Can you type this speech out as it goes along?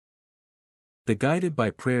The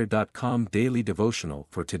guidedbyprayer.com daily devotional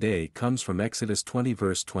for today comes from Exodus 20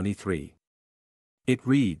 verse 23. It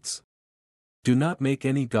reads, "Do not make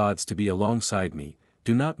any gods to be alongside me,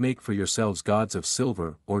 do not make for yourselves gods of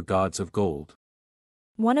silver or gods of gold."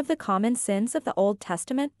 One of the common sins of the Old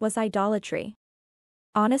Testament was idolatry.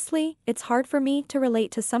 Honestly, it's hard for me to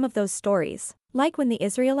relate to some of those stories, like when the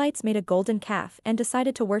Israelites made a golden calf and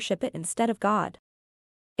decided to worship it instead of God.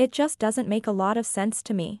 It just doesn't make a lot of sense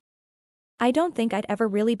to me. I don't think I'd ever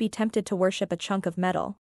really be tempted to worship a chunk of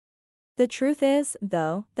metal. The truth is,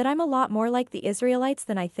 though, that I'm a lot more like the Israelites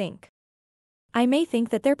than I think. I may think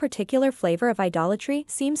that their particular flavor of idolatry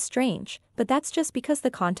seems strange, but that's just because the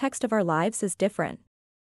context of our lives is different.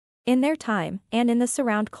 In their time, and in the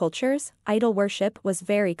surround cultures, idol worship was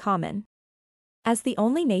very common. As the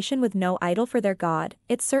only nation with no idol for their god,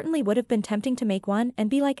 it certainly would have been tempting to make one and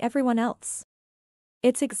be like everyone else.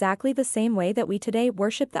 It's exactly the same way that we today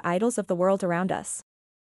worship the idols of the world around us.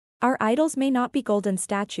 Our idols may not be golden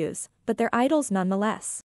statues, but they're idols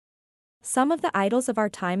nonetheless. Some of the idols of our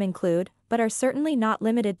time include, but are certainly not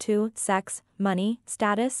limited to, sex, money,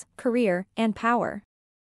 status, career, and power.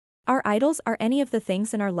 Our idols are any of the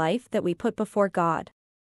things in our life that we put before God.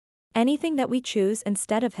 Anything that we choose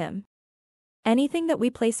instead of Him. Anything that we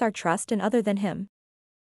place our trust in other than Him.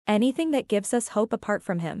 Anything that gives us hope apart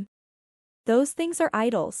from Him. Those things are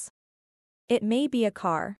idols. It may be a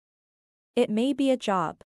car. It may be a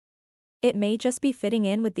job. It may just be fitting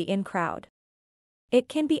in with the in crowd. It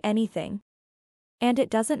can be anything. And it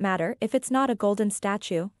doesn't matter if it's not a golden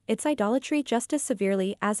statue, it's idolatry just as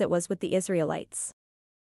severely as it was with the Israelites.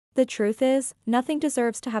 The truth is, nothing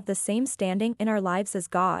deserves to have the same standing in our lives as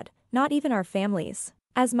God, not even our families,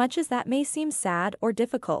 as much as that may seem sad or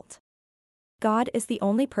difficult. God is the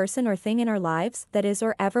only person or thing in our lives that is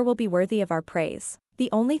or ever will be worthy of our praise,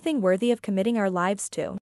 the only thing worthy of committing our lives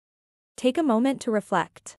to. Take a moment to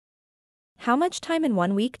reflect. How much time in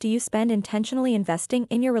 1 week do you spend intentionally investing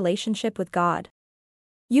in your relationship with God?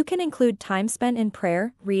 You can include time spent in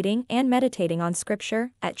prayer, reading and meditating on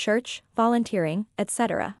Scripture, at church, volunteering,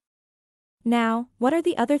 etc. Now, what are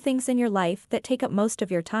the other things in your life that take up most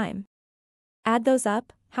of your time? Add those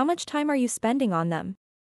up. How much time are you spending on them?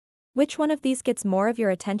 Which one of these gets more of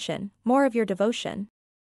your attention, more of your devotion?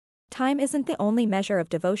 Time isn't the only measure of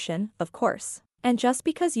devotion, of course, and just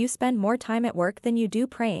because you spend more time at work than you do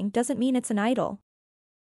praying doesn't mean it's an idol.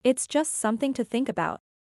 It's just something to think about.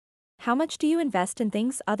 How much do you invest in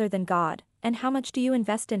things other than God, and how much do you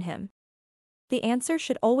invest in Him? The answer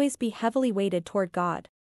should always be heavily weighted toward God.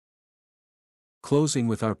 Closing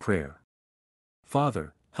with our prayer.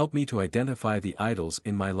 Father, help me to identify the idols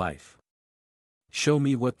in my life. Show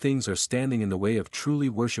me what things are standing in the way of truly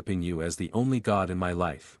worshiping you as the only God in my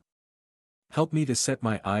life. Help me to set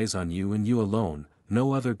my eyes on you and you alone,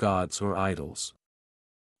 no other gods or idols.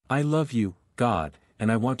 I love you, God,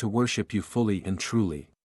 and I want to worship you fully and truly.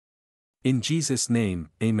 In Jesus' name,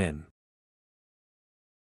 Amen.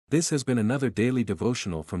 This has been another daily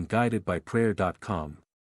devotional from guidedbyprayer.com.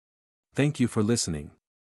 Thank you for listening.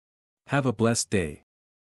 Have a blessed day.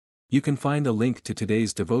 You can find a link to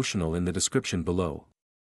today's devotional in the description below.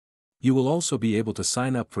 You will also be able to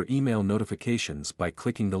sign up for email notifications by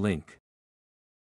clicking the link.